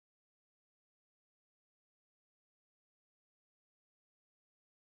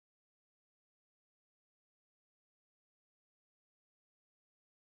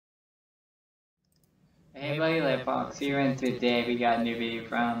Hey buddy, LandFox here, and today we got a new video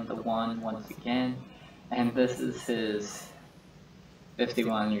from the one once again, and this is his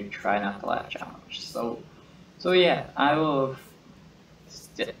 51 You Try Not to Laugh challenge. So yeah, I will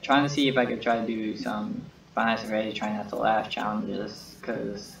trying to see if I could try to do some Finance Ready Try Not to Laugh challenges,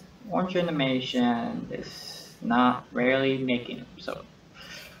 because orange animation is not rarely making them. So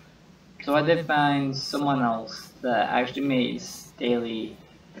I did find someone else that actually makes daily,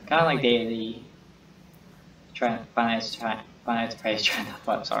 kind of like daily. Finance price trying to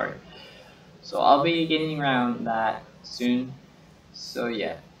flip, sorry. So I'll be getting around that soon. So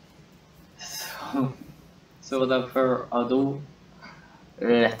yeah. So without further ado,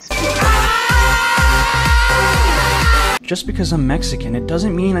 let's go. Just because I'm Mexican, it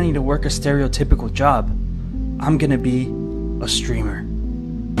doesn't mean I need to work a stereotypical job. I'm gonna be a streamer.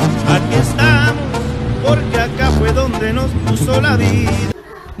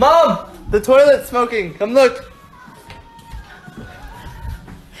 Mom! The toilet's smoking! Come look!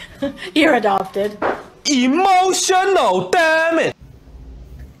 You're adopted. Emotional, damn it!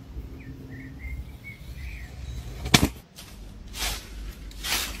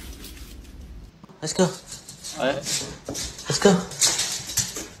 Let's go. What? Let's go.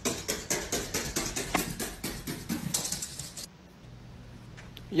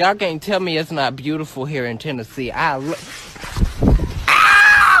 Y'all can't tell me it's not beautiful here in Tennessee. And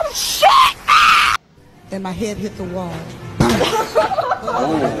my head hit the wall.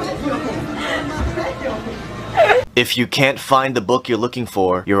 If you can't find the book you're looking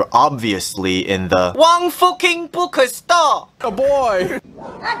for, you're obviously in the One fucking bookstore! A boy!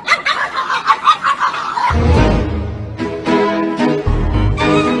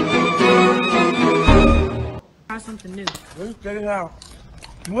 Try something new. Let's get it out.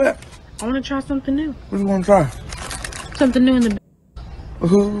 What? I want to try something new. What do you want to try? Something new in the.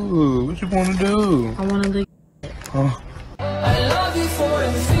 Ooh, what you want to do? I want to lick. Huh?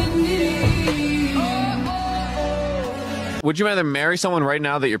 Would you rather marry someone right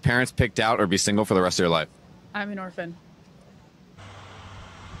now that your parents picked out or be single for the rest of your life? I'm an orphan.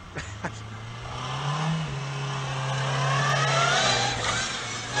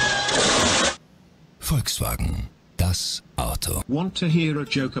 Volkswagen, das Auto. Want to hear a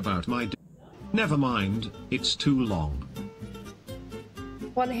joke about my Never mind, it's too long.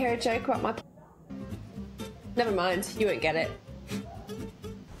 Want to hear a joke about my Never mind, you won't get it.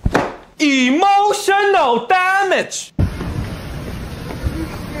 Emotional damage!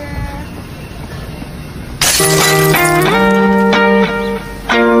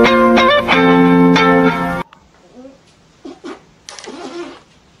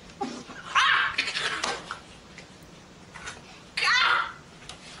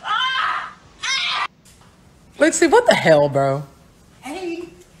 Lexi, what the hell, bro? Hey!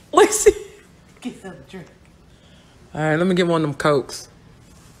 Lexi! Get yourself a drink. Alright, let me get one of them Cokes.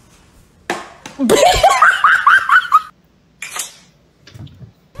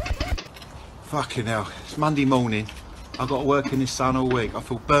 Fucking hell, it's Monday morning. I've got to work in this sun all week. I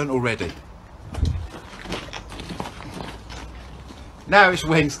feel burnt already. Now it's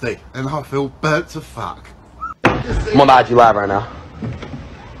Wednesday, and I feel burnt to fuck. I'm on IG Live right now.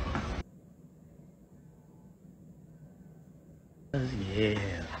 Yeah.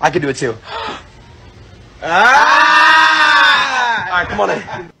 I can do it too. Ah! Alright, come on in.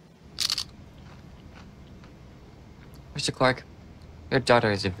 Mr. Clark, your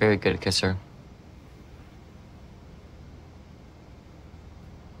daughter is a very good kisser.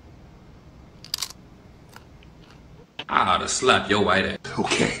 I ought to slap your white ass.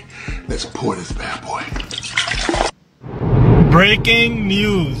 Okay, let's pour this bad boy. Breaking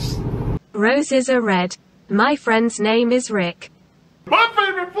news. Roses are red. My friend's name is Rick. My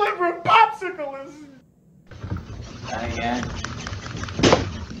favorite flavor of popsicle is... Again.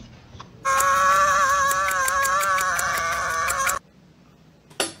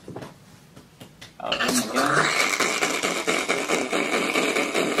 Oh my god.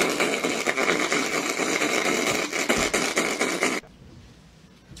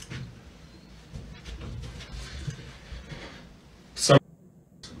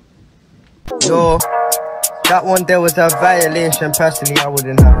 Yo, that one there was a violation. Personally, I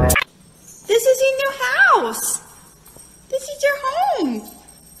wouldn't have it. This is in your house. This is your home.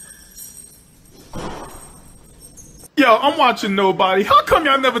 Yo, I'm watching Nobody. How come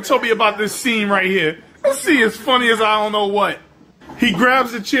y'all never told me about this scene right here? This scene is funny as I don't know what. He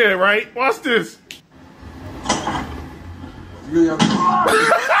grabs the chair, right? Watch this.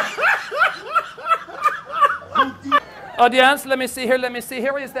 Audience, let me see here, let me see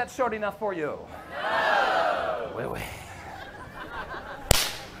here. Is that short enough for you? No. Wait, wait.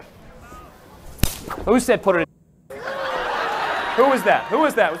 Who said put it in? Who was that? Who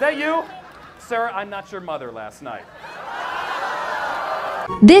was that? Was that you? Sir, I'm not your mother last night.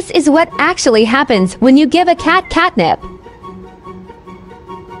 This is what actually happens when you give a cat catnip.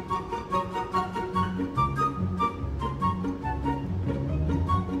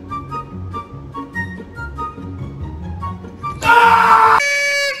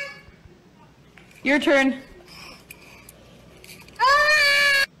 Your turn.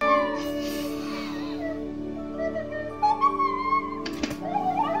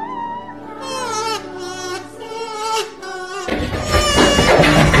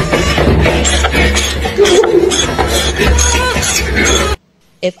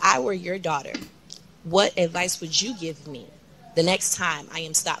 If I were your daughter, what advice would you give me the next time I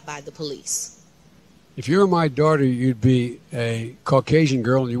am stopped by the police? If you were my daughter, you'd be a Caucasian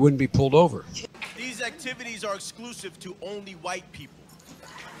girl and you wouldn't be pulled over. These activities are exclusive to only white people.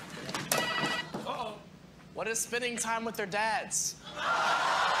 Uh-oh. What is spending time with their dads?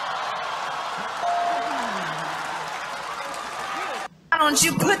 Why don't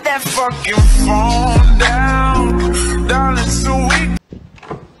you put that fucking phone down, darling, so we...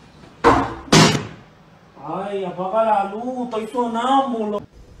 Ay, apaga la luz, estoy sonámbulo.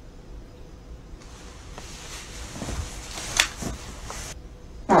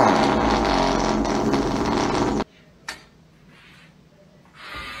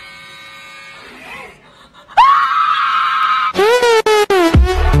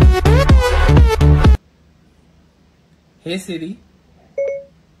 Hey Siri,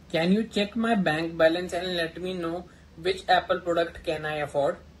 can you check my bank balance and let me know which Apple product can I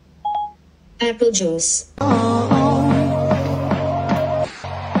afford? Apple juice.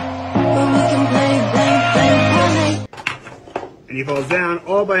 And he falls down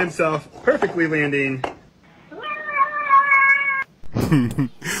all by himself, perfectly landing.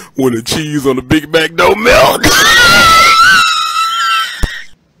 When the cheese on the Big Mac don't melt.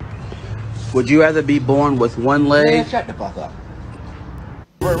 Would you rather be born with one leg? Man, shut the fuck up.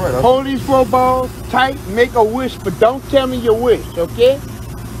 Hold these 4 balls tight, make a wish, but don't tell me your wish, okay?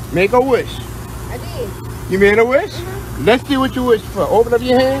 Make a wish. I did. You made a wish? Let's see what you wish for. Open up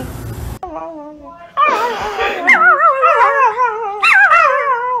your hand.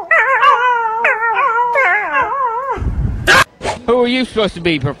 Who are you supposed to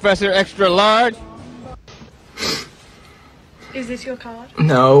be, Professor Extra Large? Is this your card?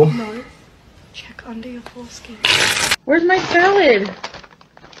 No. No. Check under your foreskin. Where's my salad?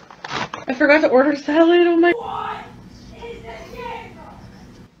 I forgot to order salad on my...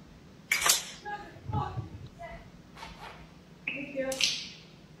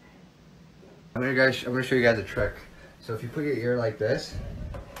 I'm gonna show you guys a trick. So if you put your ear like this,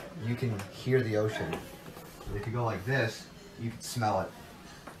 you can hear the ocean. But if you go like this, you can smell it.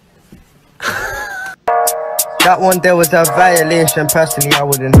 That one there was a violation. Personally, I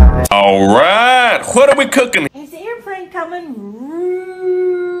wouldn't have it. All right, what are we cooking? Is the airplane coming?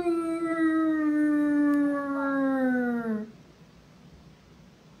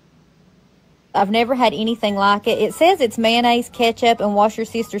 I've never had anything like it. It says it's mayonnaise, ketchup, and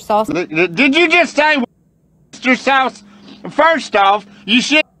Worcestershire sauce. Did you just say Worcestershire sauce? First off, you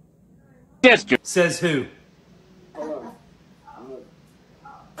should sister. Says who?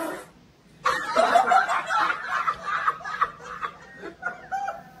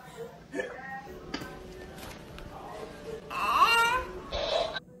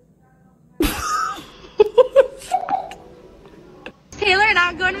 Taylor and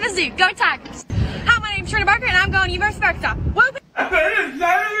I'm going to the zoo. Go Tigers. Hi, my name's Trina Barker and I'm going to University of Arkansas. Whoop.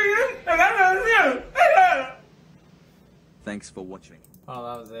 Thanks for watching. Oh,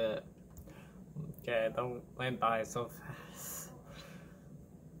 that was it. Okay, that went by so fast.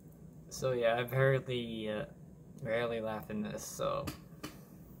 So yeah, I rarely laugh in this, so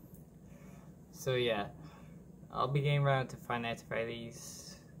yeah. I'll be getting around to Five Nights at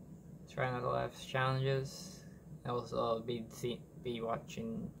Freddy's, try not to laugh challenges. Also, I'll be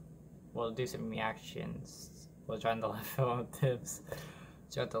watching, well, do some reactions while trying to laugh on tips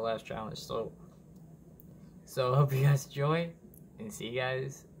throughout the last challenge. So I hope you guys enjoy, and see you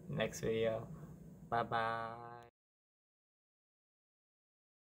guys next video. Bye bye.